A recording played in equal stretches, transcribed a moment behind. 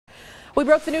We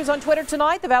broke the news on Twitter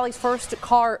tonight. The Valley's first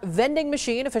car vending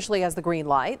machine officially has the green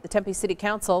light. The Tempe City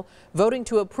Council voting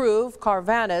to approve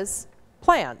Caravan's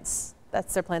plans.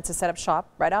 That's their plans to set up shop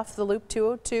right off the Loop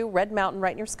 202 Red Mountain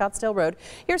right near Scottsdale Road.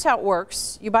 Here's how it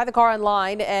works. You buy the car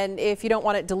online, and if you don't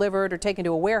want it delivered or taken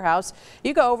to a warehouse,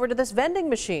 you go over to this vending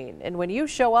machine. And when you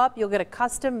show up, you'll get a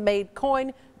custom-made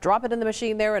coin, drop it in the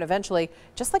machine there, and eventually,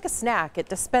 just like a snack, it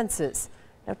dispenses.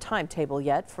 No timetable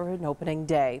yet for an opening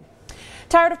day.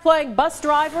 Tired of playing bus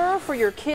driver for your kids?